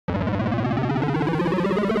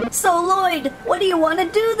So Lloyd, what do you want to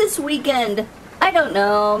do this weekend? I don't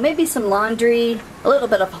know, maybe some laundry, a little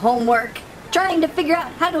bit of homework, trying to figure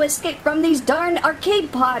out how to escape from these darn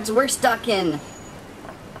arcade pods we're stuck in.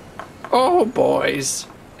 Oh, boys.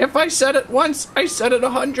 If I said it once, I said it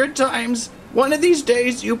 100 times. One of these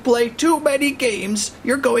days you play too many games,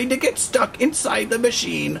 you're going to get stuck inside the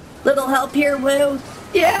machine. Little help here, Woo?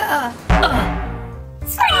 Yeah!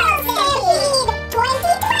 Squirrel Stampede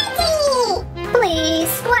 2020!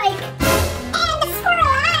 Please, like, and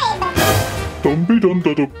subscribe!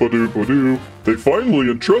 Dum-be-dum-da-dum-ba-doo-ba-doo. They finally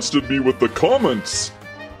entrusted me with the comments.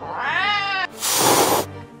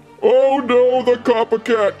 Oh no, the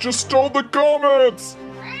copycat just stole the comments!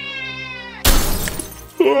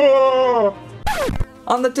 Ah!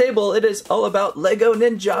 On the table, it is all about Lego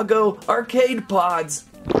Ninjago arcade pods.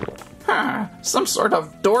 Huh, some sort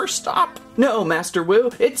of doorstop? No, Master Wu,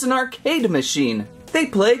 it's an arcade machine. They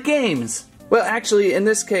play games. Well, actually, in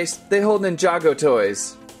this case, they hold Ninjago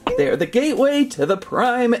toys. They are the gateway to the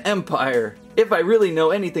Prime Empire. If I really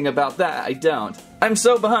know anything about that, I don't. I'm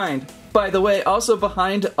so behind. By the way, also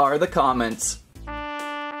behind are the comments.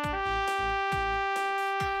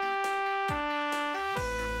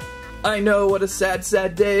 I know, what a sad,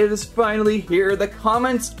 sad day. It is finally here. The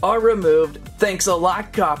comments are removed. Thanks a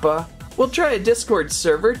lot, Kappa. We'll try a Discord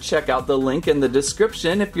server. Check out the link in the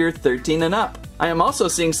description if you're 13 and up. I am also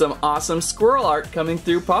seeing some awesome squirrel art coming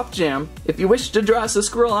through Pop Jam. If you wish to draw us a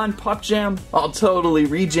squirrel on Pop Jam, I'll totally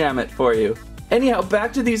rejam it for you. Anyhow,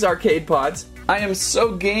 back to these arcade pods. I am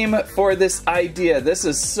so game for this idea. This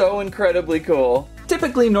is so incredibly cool.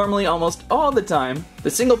 Typically, normally, almost all the time, the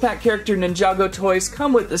single pack character Ninjago toys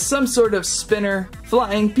come with some sort of spinner,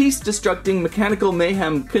 flying, piece-destructing, mechanical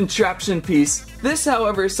mayhem contraption piece. This,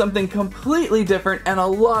 however, is something completely different and a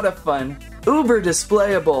lot of fun, uber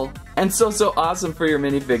displayable, and so awesome for your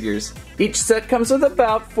minifigures. Each set comes with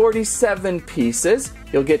about 47 pieces.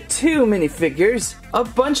 You'll get 2 minifigures, a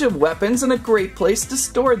bunch of weapons, and a great place to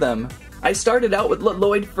store them. I started out with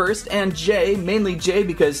Lloyd first and Jay, mainly Jay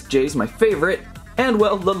because Jay's my favorite. And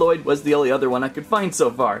well, Lloyd was the only other one I could find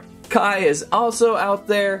so far. Kai is also out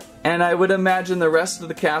there, and I would imagine the rest of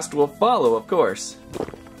the cast will follow, of course.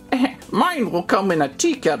 Mine will come in a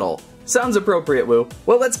tea kettle. Sounds appropriate, Woo.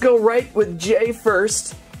 Well, let's go right with Jay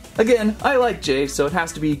first. Again, I like Jay, so it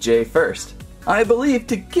has to be Jay first. I believe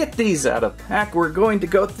to get these out of pack, we're going to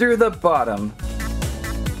go through the bottom.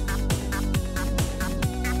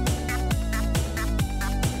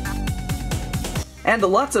 And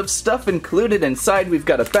lots of stuff included inside. We've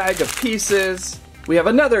got a bag of pieces. We have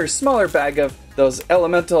another smaller bag of those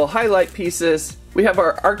elemental highlight pieces. We have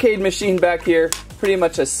our arcade machine back here, pretty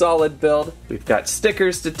much a solid build. We've got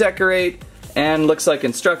stickers to decorate, and looks like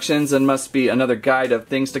instructions and must be another guide of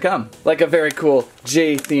things to come. Like a very cool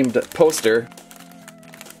J-themed poster.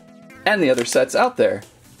 And the other sets out there.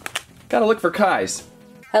 Gotta look for Kai's.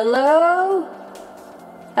 Hello?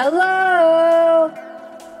 Hello?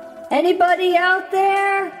 Anybody out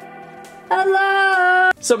there?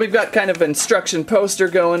 Hello? So we've got kind of an instruction poster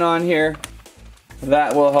going on here.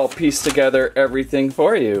 That will help piece together everything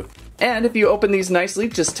for you. And if you open these nicely,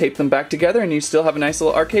 just tape them back together and you still have a nice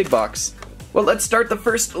little arcade box. Well, let's start the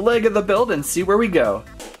first leg of the build and see where we go.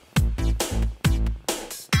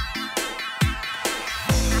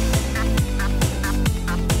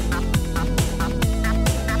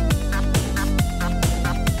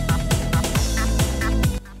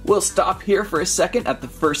 We'll stop here for a second at the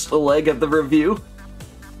first leg of the review.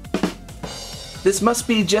 This must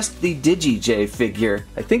be just the Digi J figure.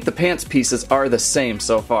 I think the pants pieces are the same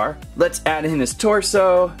so far. Let's add in his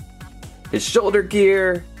torso, his shoulder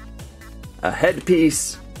gear, a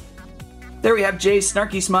headpiece. There we have Jay's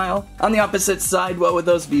snarky smile. On the opposite side, what would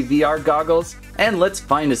those be, VR goggles? And let's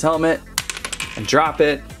find his helmet and drop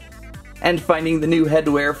it. And finding the new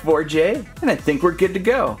headwear for Jay, and I think we're good to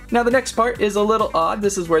go. Now the next part is a little odd.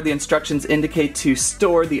 This is where the instructions indicate to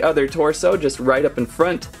store the other torso just right up in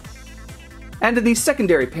front. And the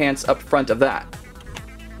secondary pants up front of that.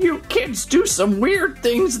 You kids do some weird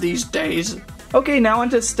things these days. Okay, now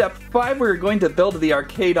on to step 5. We're going to build the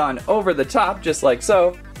arcade on over the top, just like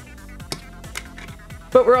so.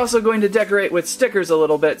 But we're also going to decorate with stickers a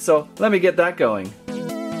little bit, so let me get that going.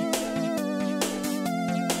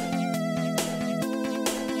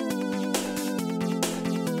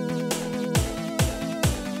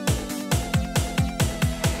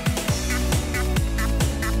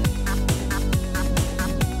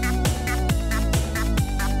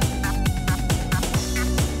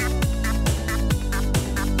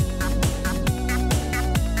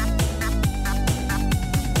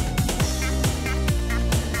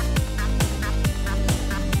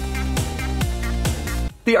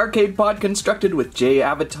 The arcade pod constructed with J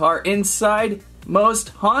Avatar inside, most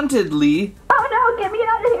hauntedly. Oh no, get me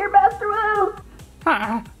out of here, Master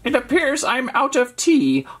Wu! It appears I'm out of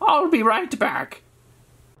tea. I'll be right back.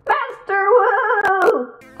 Master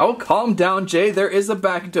Wu! Oh, calm down, Jay. There is a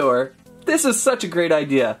back door. This is such a great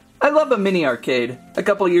idea. I love a mini arcade. A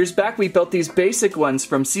couple years back, we built these basic ones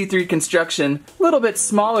from C3 Construction, a little bit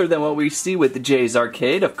smaller than what we see with Jay's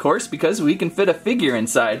arcade, of course, because we can fit a figure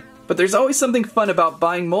inside. But there's always something fun about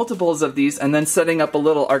buying multiples of these and then setting up a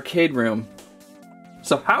little arcade room.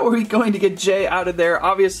 So how are we going to get Jay out of there?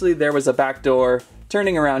 Obviously, there was a back door.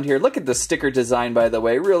 Turning around here, look at the sticker design, by the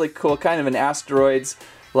way. Really cool, kind of an asteroids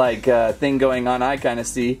like thing going on, I kind of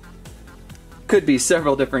see. Could be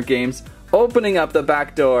several different games. Opening up the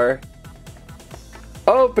back door.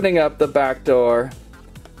 Opening up the back door.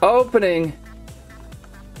 Opening.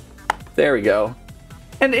 There we go.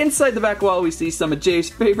 And inside the back wall we see some of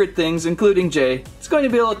Jay's favorite things, including Jay. It's going to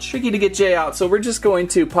be a little tricky to get Jay out, so we're just going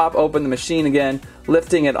to pop open the machine again,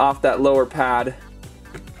 lifting it off that lower pad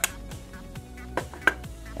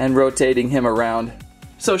and rotating him around.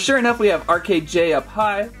 So sure enough, we have Arcade Jay up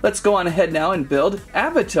high. Let's go on ahead now and build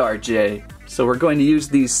Avatar Jay. So we're going to use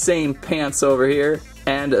these same pants over here,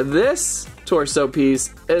 and this torso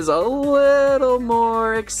piece is a little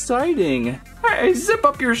more exciting. Hey, zip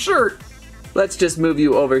up your shirt. Let's just move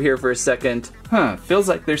you over here for a second. Feels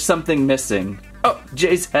like there's something missing. Oh,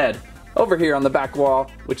 Jay's head. Over here on the back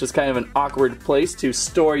wall, which is kind of an awkward place to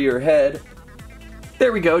store your head.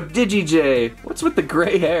 There we go, Digi J. What's with the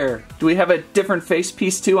gray hair? Do we have a different face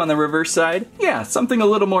piece too on the reverse side? Yeah, something a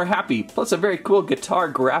little more happy, plus a very cool guitar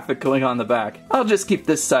graphic going on the back. I'll just keep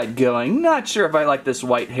this side going. Not sure if I like this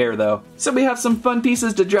white hair though. So we have some fun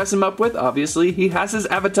pieces to dress him up with. Obviously, he has his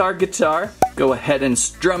avatar guitar. Go ahead and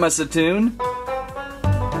strum us a tune.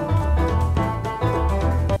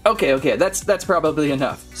 Okay, that's probably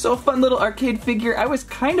enough. So a fun little arcade figure. I was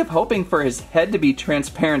kind of hoping for his head to be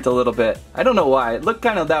transparent a little bit. I don't know why, it looked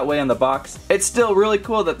kind of that way on the box. It's still really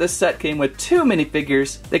cool that this set came with 2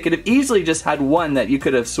 minifigures. They could have easily just had one that you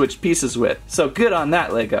could have switched pieces with. So good on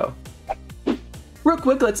that, Lego. Real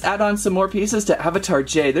quick, let's add on some more pieces to Avatar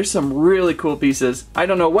J. There's some really cool pieces. I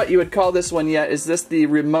don't know what you would call this one yet. Is this the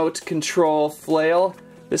remote control flail?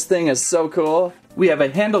 This thing is so cool. We have a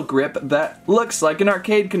handle grip that looks like an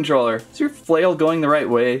arcade controller. Is your flail going the right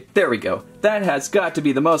way? There we go. That has got to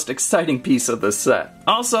be the most exciting piece of the set.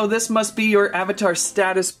 Also, this must be your avatar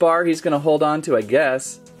status bar he's gonna hold on to, I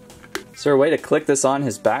guess. Is there a way to click this on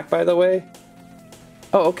his back, by the way?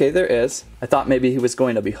 Oh, okay, there is. I thought maybe he was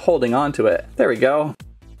going to be holding on to it. There we go.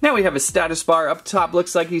 Now we have a status bar up top.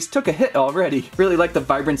 Looks like he's took a hit already. Really like the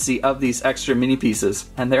vibrancy of these extra mini pieces.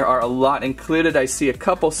 And there are a lot included. I see a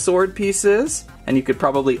couple sword pieces, and you could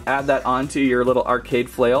probably add that onto your little arcade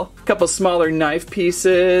flail. A couple smaller knife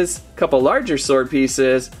pieces, a couple larger sword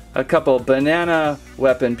pieces, a couple banana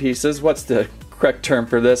weapon pieces. What's the correct term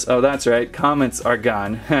for this? Oh, that's right, comments are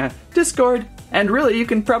gone. Discord. And really, you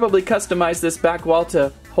can probably customize this back wall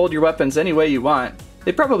to hold your weapons any way you want.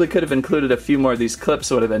 They probably could have included a few more of these clips,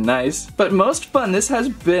 would have been nice. But most fun this has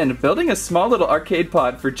been, building a small little arcade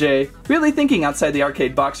pod for Jay. Really thinking outside the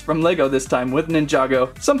arcade box from Lego this time with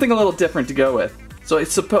Ninjago. Something a little different to go with. So I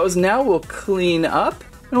suppose now we'll clean up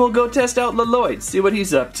and we'll go test out Lloyd, see what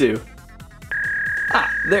he's up to. Ah,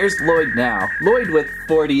 there's Lloyd now. Lloyd with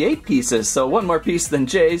 48 pieces, so one more piece than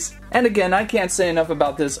Jay's. And again, I can't say enough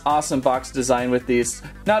about this awesome box design with these.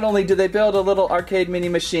 Not only do they build a little arcade mini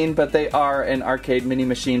machine, but they are an arcade mini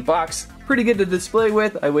machine box. Pretty good to display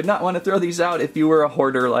with. I would not want to throw these out if you were a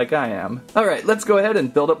hoarder like I am. Alright, let's go ahead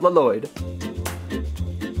and build up Lloyd.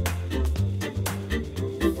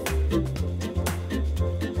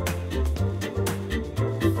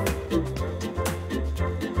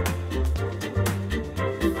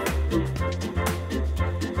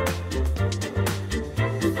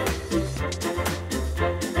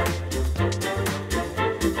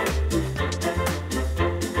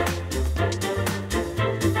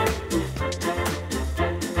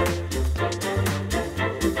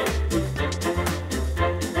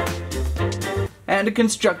 And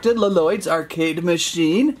constructed Lloyd's arcade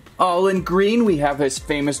machine. All in green, we have his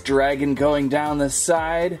famous dragon going down the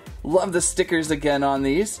side. Love the stickers again on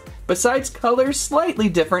these. Besides colors, slightly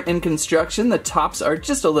different in construction. The tops are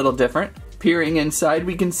just a little different. Peering inside,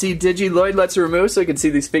 we can see Digi Lloyd. Let's remove so we can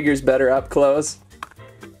see these figures better up close.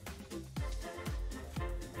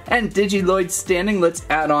 And Digi Lloyd standing, let's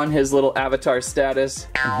add on his little avatar status.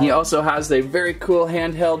 And he also has a very cool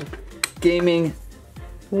handheld gaming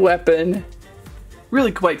weapon.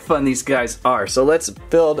 Really quite fun these guys are. So let's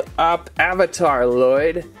build up Avatar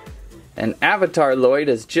Lloyd. And Avatar Lloyd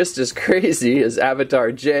is just as crazy as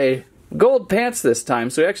Avatar J. Gold pants this time,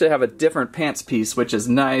 so we actually have a different pants piece, which is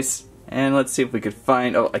nice. And let's see if we could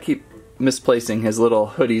find... Oh, I keep misplacing his little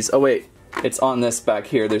hoodies. Oh wait, it's on this back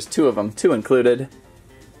here. There's two of them, two included.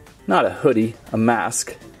 Not a hoodie, a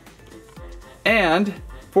mask. And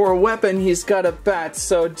for a weapon, he's got a bat.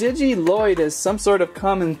 So Digi Lloyd is some sort of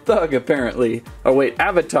common thug, apparently. Oh wait,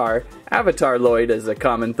 Avatar Lloyd is a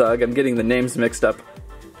common thug. I'm getting the names mixed up.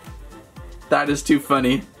 That is too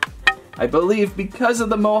funny. I believe because of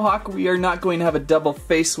the mohawk, we are not going to have a double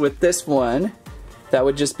face with this one. That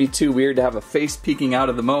would just be too weird to have a face peeking out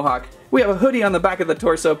of the mohawk. We have a hoodie on the back of the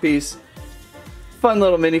torso piece. Fun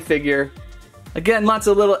little minifigure. Again, lots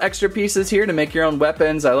of little extra pieces here to make your own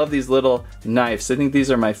weapons. I love these little knives. I think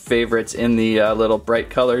these are my favorites in the little bright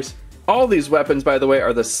colors. All these weapons, by the way,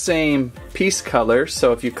 are the same piece color,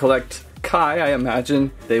 so if you collect Kai, I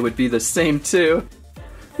imagine they would be the same too.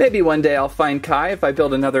 Maybe one day I'll find Kai. If I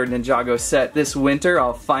build another Ninjago set this winter,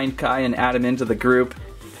 I'll find Kai and add him into the group.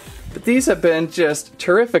 But these have been just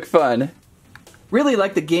terrific fun. Really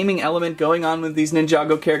like the gaming element going on with these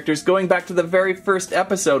Ninjago characters, going back to the very first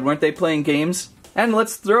episode, weren't they playing games? And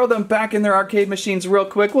let's throw them back in their arcade machines real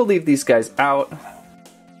quick. We'll leave these guys out.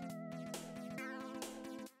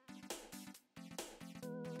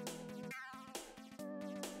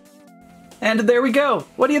 And there we go.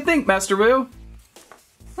 What do you think, Master Wu?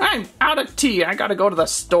 I'm out of tea. I gotta go to the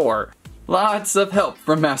store. Lots of help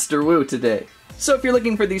from Master Wu today. So if you're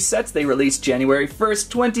looking for these sets, they released January 1st,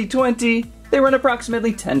 2020. They run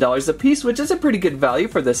approximately $10 a piece, which is a pretty good value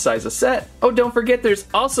for this size of set. Oh, don't forget there's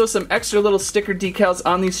also some extra little sticker decals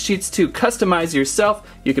on these sheets to customize yourself.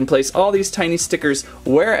 You can place all these tiny stickers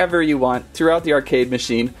wherever you want throughout the arcade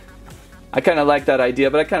machine. I kind of like that idea,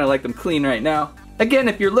 but I kind of like them clean right now. Again,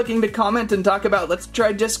 if you're looking to comment and talk about let's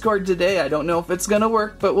try Discord today, I don't know if it's gonna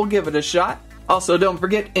work, but we'll give it a shot. Also, don't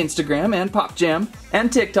forget Instagram and Pop Jam,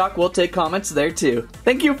 and TikTok will take comments there too.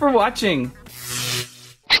 Thank you for watching!